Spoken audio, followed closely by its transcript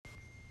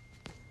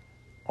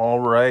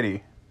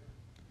Alrighty,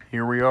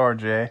 here we are,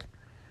 Jay.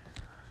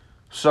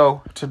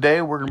 So,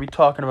 today we're going to be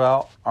talking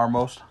about our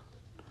most,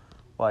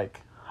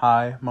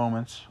 high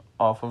moments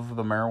off of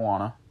the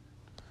marijuana.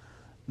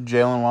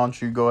 Jaylen, why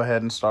don't you go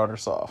ahead and start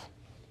us off?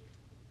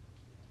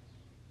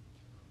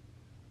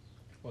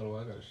 Why do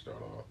I gotta start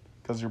off?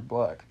 Because you're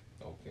black.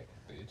 Okay,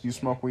 bitch. You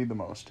smoke weed the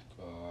most.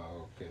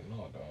 Okay,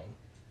 no, dog.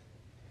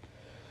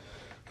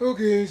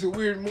 Okay, it's a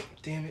weird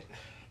damn it.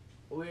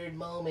 Weird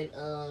moment,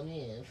 so,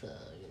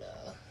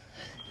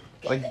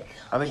 I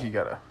think you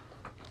gotta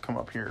come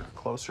up here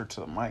closer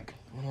to the mic.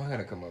 Why do I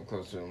gotta come up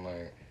closer to the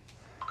mic?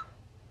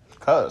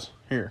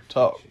 Here,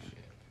 talk.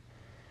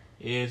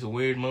 Yeah, it's a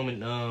weird moment,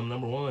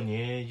 number one,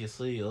 you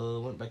see,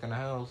 went back in the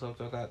house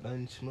after I got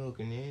done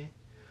smoking,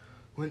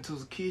 Went to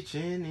the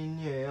kitchen,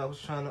 and, I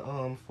was trying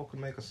to, fucking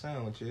make a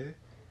sandwich,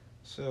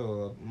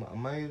 So, I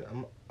made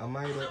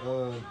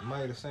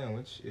a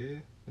sandwich,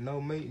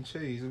 No meat and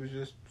cheese, it was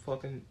just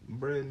fucking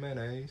bread and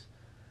mayonnaise.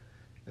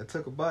 I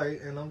took a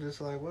bite, and I'm just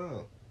like,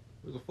 wow,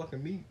 where's the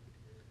fucking meat?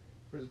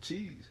 Where's the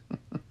cheese?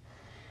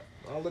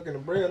 I look at the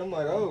bread, I'm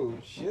like, oh,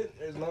 shit,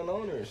 there's none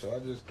on there, so I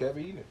just kept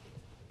eating it.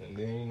 And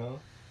then,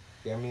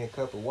 got me a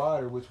cup of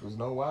water, which was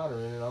no water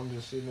in it. I'm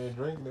just sitting there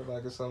drinking it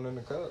like it's something in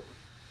the cup.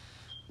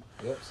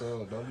 Yep,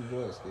 so don't do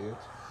drugs, kids.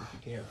 If you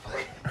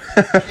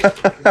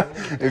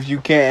can't. If you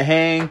can't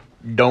hang,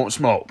 don't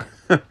smoke.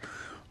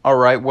 All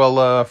right,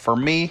 well, for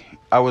me,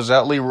 I was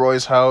at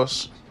Leroy's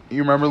house. You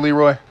remember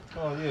Leroy?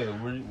 Oh, yeah.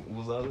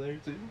 Was I there,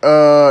 too?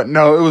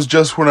 No, it was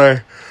just when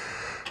I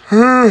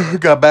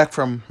got back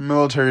from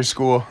military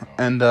school,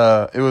 and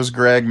it was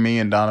Greg, me,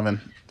 and Donovan,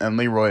 and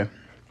Leroy,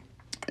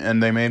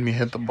 and they made me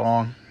hit the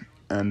bong,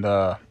 and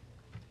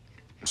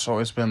so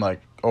it's been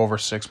over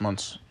 6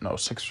 months,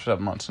 6 or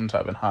 7 months since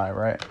I've been high,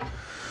 right?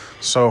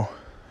 So,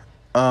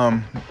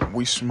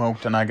 we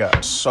smoked, and I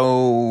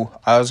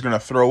was gonna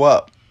throw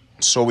up,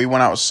 so we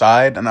went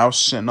outside, and I was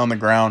sitting on the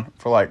ground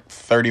for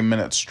 30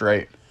 minutes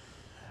straight,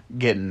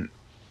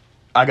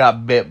 I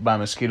got bit by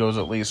mosquitoes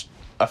at least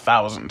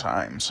 1,000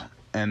 times.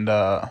 And,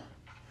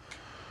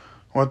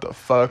 what the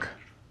fuck?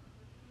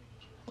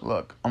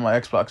 Look, on my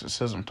Xbox it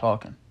says I'm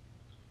talking.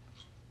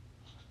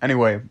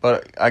 Anyway,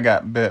 but I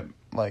got bit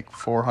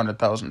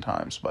 400,000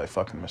 times by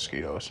fucking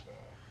mosquitoes.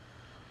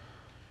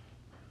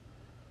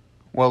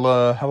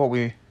 Well, how about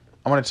I'm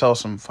gonna tell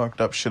some fucked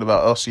up shit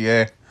about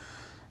LCA.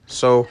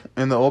 So,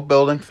 in the old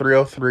building,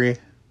 303,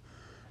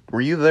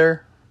 were you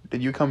there?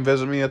 Did you come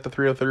visit me at the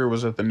 303, or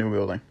was it the new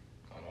building?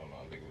 I don't know,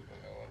 I think it was the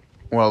new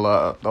one.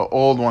 Well, the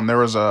old one,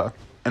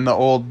 in the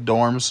old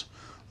dorms,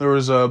 there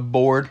was a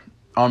board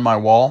on my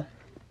wall,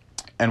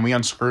 and we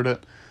unscrewed it,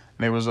 and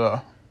there was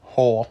a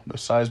hole the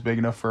size big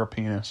enough for a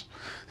penis.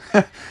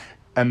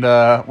 And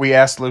we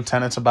asked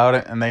lieutenants about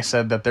it, and they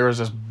said that there was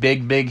this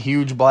big,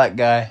 huge black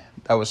guy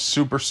that was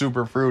super,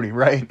 super fruity,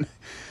 right?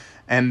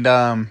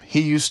 And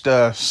he used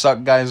to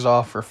suck guys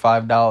off for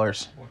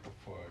 $5. What the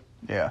fuck?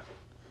 Yeah.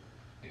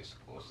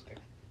 Disgusting.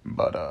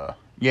 But,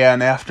 yeah,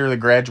 and after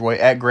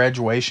at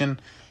graduation,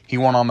 he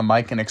went on the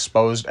mic and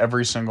exposed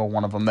every single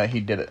one of them that he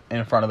did it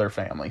in front of their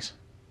families.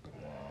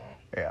 Wow.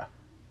 Yeah.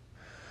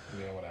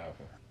 Yeah, what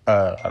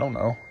happened? I don't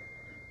know.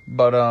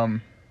 But,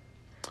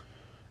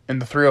 in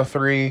the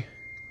 303,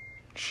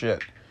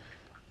 shit.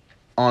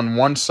 On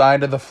one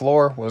side of the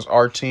floor was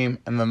our team,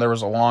 and then there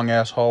was a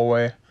long-ass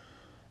hallway.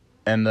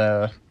 And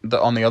on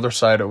the other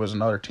side, it was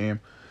another team.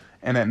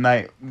 And at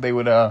night, they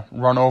would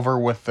run over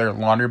with their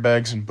laundry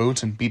bags and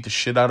boots and beat the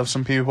shit out of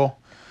some people.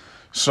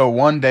 So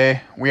one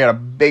day, we had a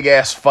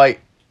big-ass fight.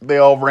 They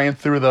all ran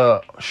through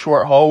the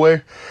short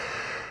hallway.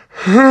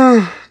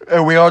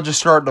 And we all just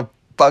started to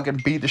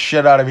fucking beat the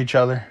shit out of each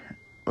other.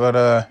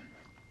 But,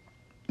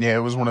 yeah,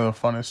 it was one of the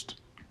funnest,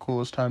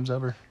 coolest times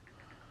ever.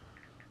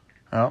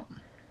 Yep.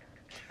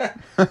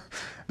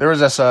 There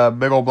was this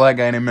big old black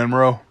guy named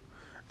Monroe.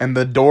 And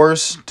the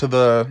doors to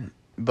the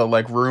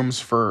rooms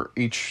for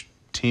each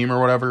team or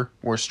whatever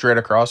were straight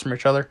across from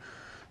each other.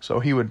 So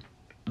he would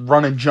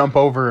run and jump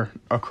over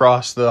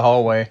across the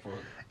hallway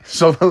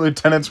so the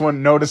lieutenants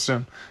wouldn't notice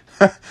him.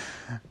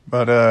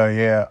 But,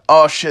 yeah.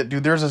 Oh, shit,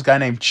 dude, there's this guy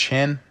named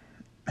Chin.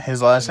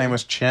 His last name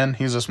was Chin.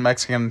 He's this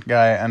Mexican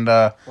guy, and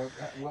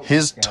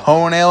his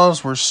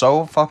toenails were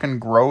so fucking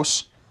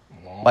gross.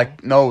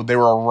 No, they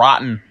were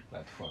rotten.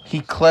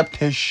 He clipped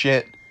his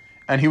shit,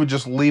 and he would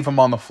just leave them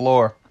on the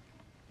floor.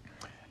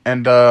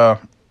 And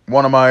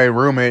one of my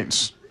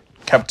roommates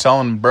kept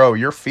telling him, bro,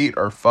 your feet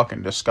are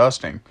fucking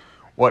disgusting.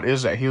 What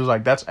is that? He was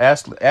like, that's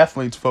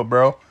athlete's foot,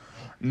 bro.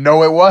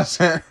 No, it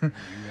wasn't.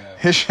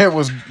 His shit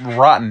was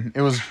rotten.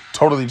 It was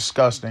totally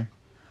disgusting.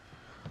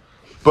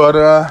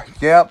 But,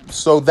 yeah,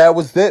 so that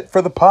was it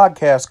for the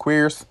podcast,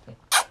 queers.